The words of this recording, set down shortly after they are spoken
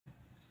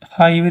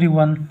Hi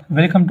everyone,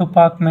 welcome to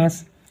Park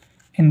Maths.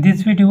 In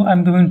this video,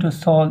 I'm going to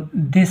solve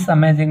this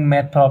amazing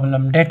math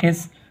problem, that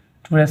is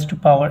 2 raised to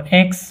power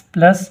x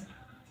plus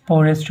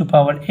 4 raised to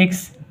power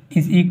x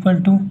is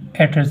equal to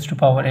 8 raised to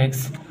power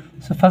x.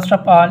 So first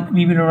of all,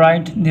 we will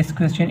write this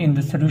question in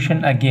the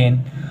solution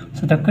again.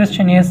 So the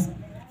question is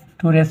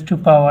 2 raised to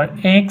power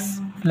x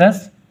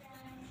plus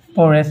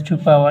 4 raised to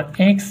power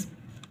x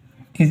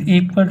is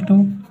equal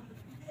to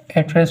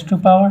 8 raised to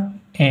power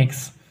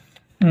x.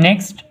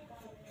 Next,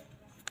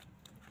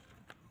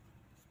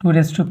 2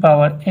 raised to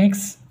power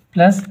x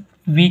plus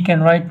we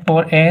can write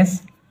 4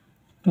 as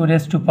 2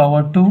 raised to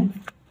power 2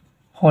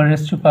 whole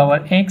raised to power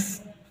x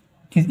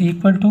is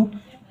equal to,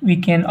 we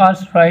can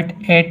also write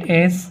 8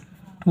 as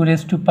 2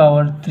 raised to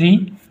power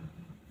 3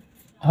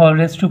 whole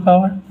raised to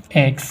power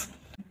x.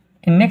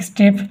 In next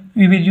step,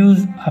 we will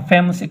use a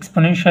famous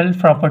exponential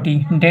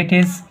property, that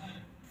is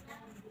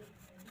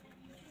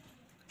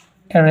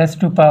a raised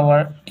to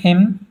power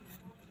m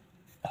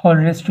whole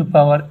raised to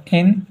power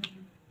n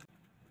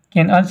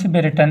can also be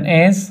written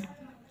as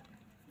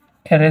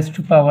a raised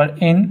to power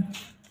n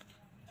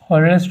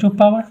whole raised to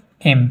power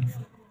m.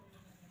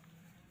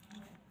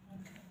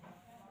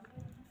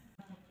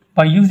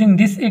 By using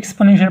this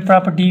exponential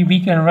property, we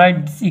can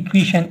write this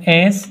equation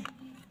as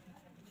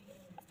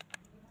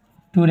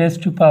 2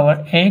 raised to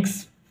power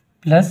x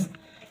plus,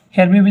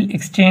 here we will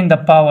exchange the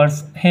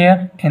powers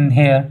here and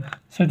here,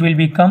 so it will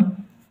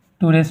become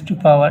 2 raised to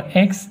power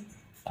x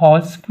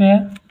whole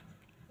square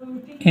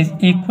is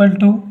equal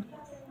to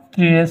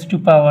 3 raised to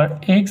power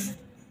x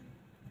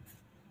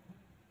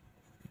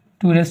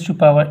 2 raised to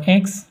power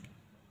x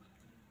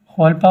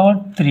whole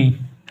power 3.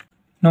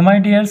 Now my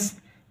dears,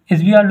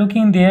 as we are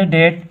looking there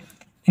that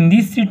in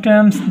these three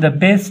terms the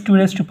base 2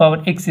 raised to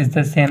power x is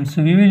the same,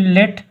 so we will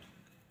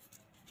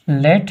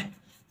let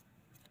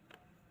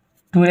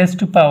 2 raised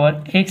to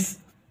power x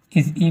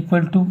is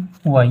equal to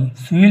y.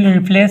 So we will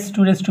replace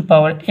 2 raised to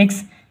power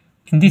x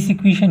in this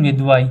equation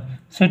with y,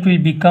 so it will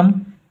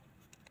become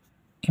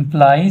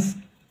implies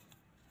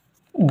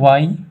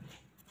y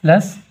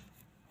plus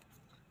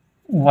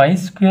y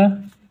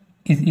square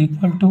is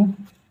equal to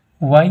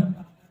y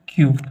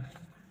cube.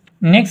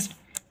 Next,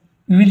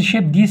 we will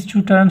shift these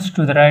two terms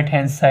to the right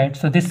hand side,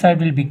 so this side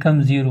will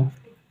become 0,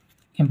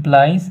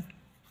 implies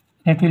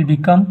it will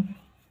become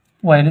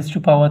y raised to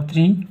power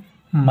 3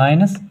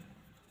 minus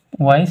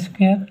y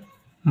square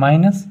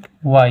minus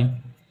y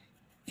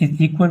is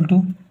equal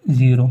to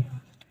 0.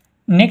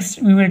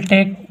 Next, we will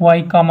take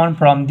y common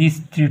from these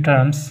three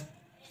terms,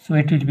 so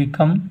it will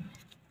become,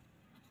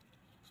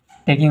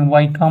 taking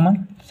y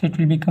common, so it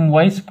will become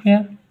y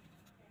square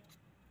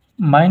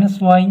minus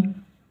y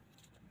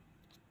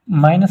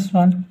minus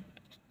 1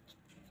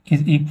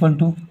 is equal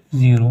to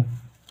 0.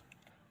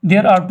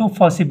 There are two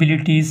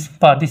possibilities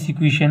for this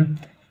equation,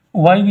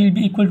 y will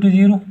be equal to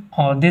 0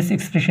 or this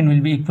expression will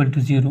be equal to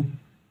 0.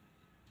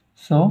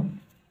 So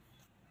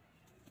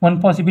one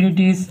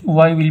possibility is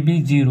y will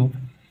be 0.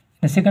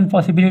 The second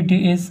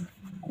possibility is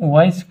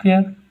y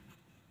square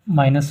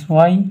minus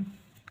y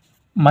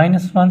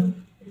minus 1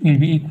 will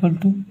be equal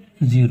to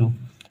 0.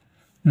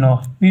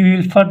 Now we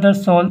will further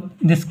solve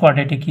this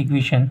quadratic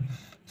equation.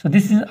 So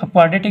this is a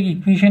quadratic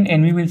equation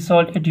and we will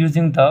solve it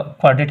using the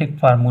quadratic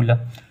formula.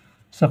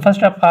 So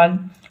first of all,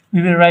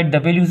 we will write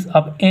the values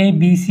of a,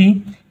 b,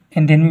 c,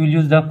 and then we will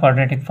use the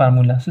quadratic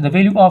formula. So the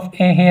value of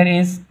a here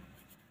is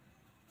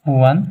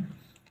 1,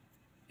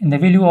 and the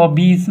value of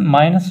b is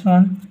minus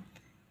 1,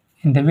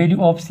 and the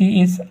value of c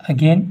is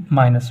again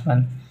minus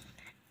 1.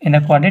 And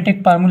the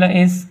quadratic formula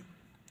is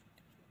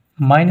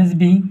minus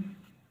b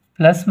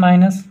plus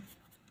minus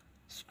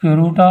square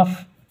root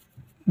of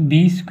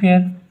b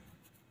square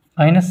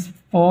minus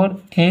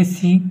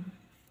 4ac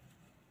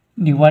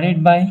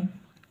divided by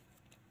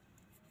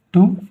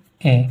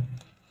 2a.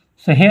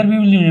 So here we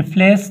will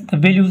replace the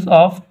values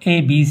of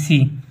a, b,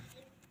 c.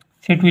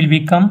 So it will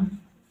become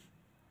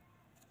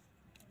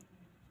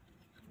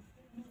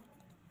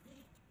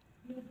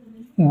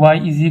y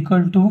is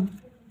equal to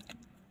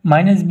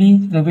minus b,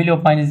 the value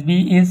of minus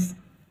b is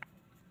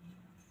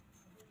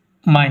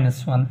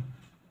minus 1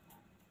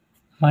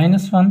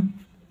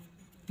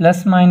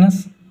 plus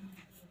minus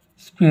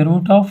square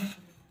root of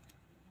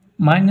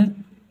minus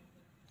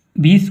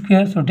b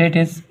square, so that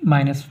is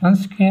minus 1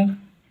 square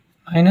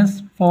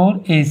minus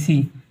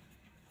 4ac,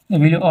 the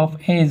value of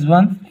a is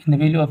 1 and the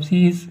value of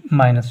c is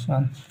minus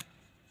 1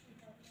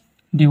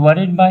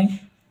 divided by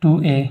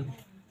 2a,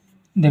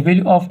 the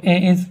value of a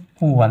is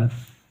 1.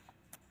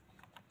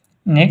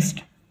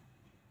 Next,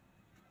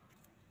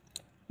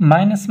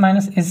 minus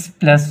minus is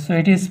plus, so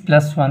it is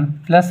plus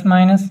 1 plus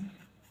minus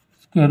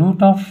square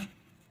root of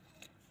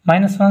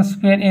minus 1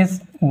 square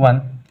is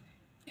 1,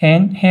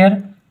 and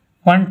here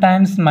 1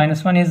 times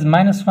minus 1 is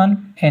minus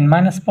 1 and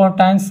minus 4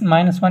 times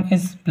minus 1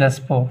 is plus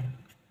 4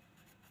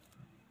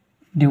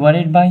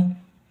 divided by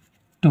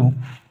 2.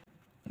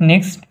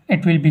 Next,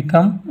 it will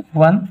become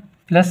 1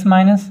 plus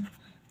minus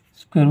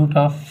square root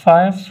of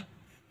 5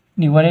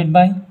 divided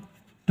by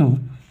 2.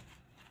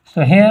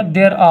 So here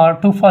there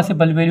are two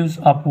possible values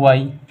of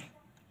y.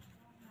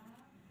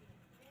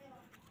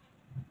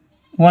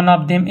 one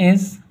of them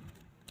is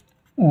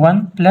 1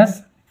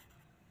 plus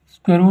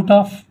square root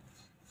of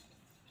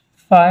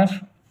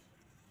 5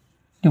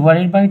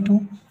 divided by 2,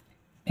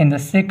 and the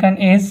second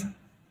is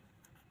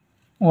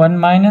 1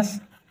 minus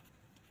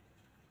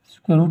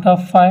square root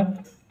of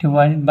 5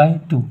 divided by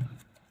 2.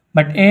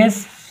 But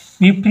as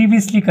we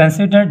previously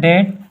considered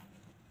that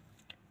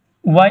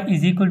y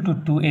is equal to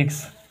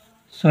 2x,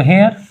 so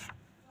here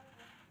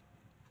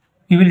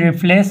we will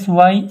replace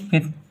y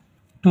with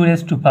 2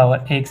 raised to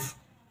power x.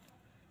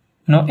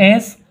 Now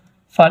as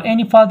for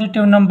any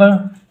positive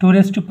number, 2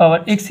 raised to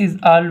power x is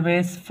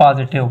always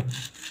positive.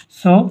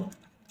 So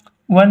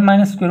 1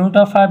 minus square root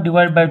of 5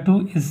 divided by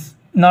 2 is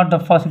not the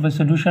possible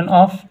solution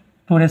of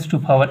 2 raised to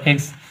power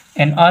x.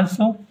 And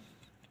also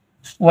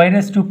y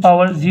raised to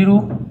power 0,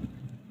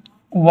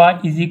 y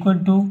is equal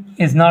to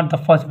is not the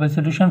possible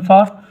solution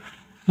for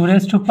 2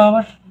 raised to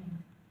power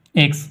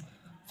x.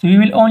 So we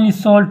will only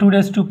solve 2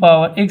 raised to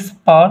power x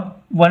for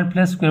 1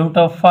 plus square root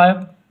of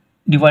 5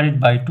 divided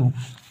by 2.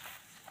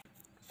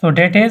 So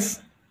that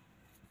is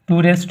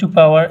 2 raised to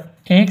power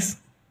x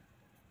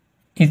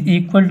is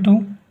equal to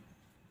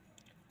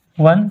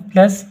 1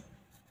 plus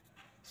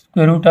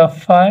square root of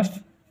 5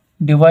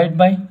 divided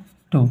by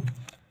 2.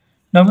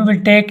 Now we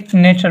will take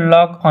natural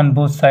log on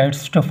both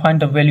sides to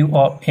find the value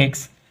of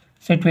x.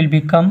 So it will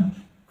become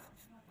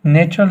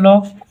natural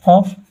log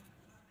of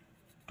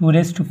 2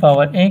 raised to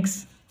power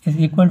x is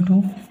equal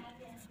to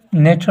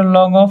natural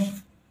log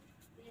of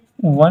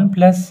 1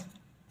 plus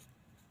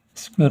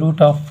square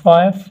root of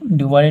 5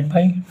 divided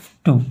by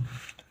 2.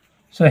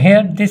 So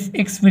here this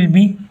x will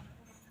be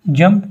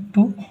jumped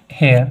to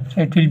here.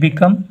 So it will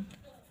become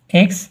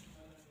x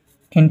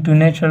into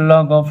natural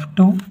log of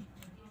 2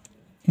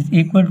 is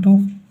equal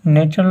to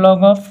natural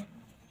log of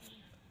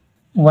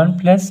 1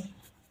 plus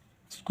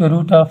square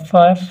root of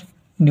 5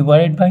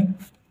 divided by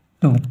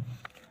 2.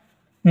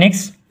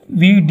 Next,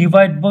 we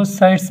divide both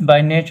sides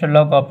by natural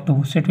log of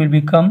 2. So it will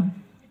become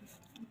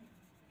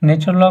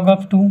natural log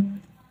of 2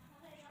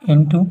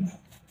 into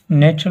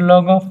natural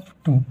log of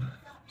 2.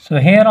 So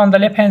here on the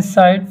left hand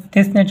side,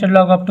 this natural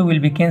log of 2 will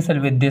be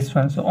cancelled with this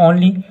one. So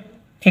only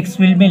x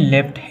will be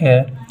left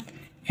here.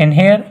 And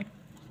here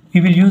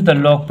we will use the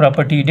log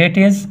property, that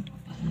is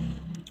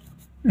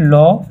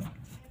log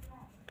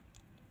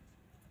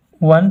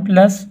 1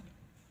 plus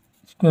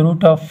square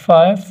root of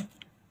 5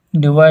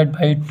 divided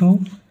by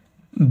 2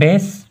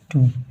 base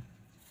 2.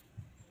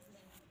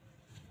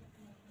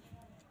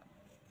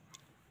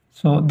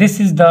 So this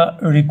is the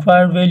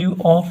required value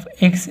of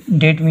x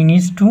that we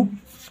need to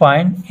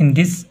find in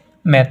this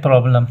math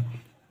problem.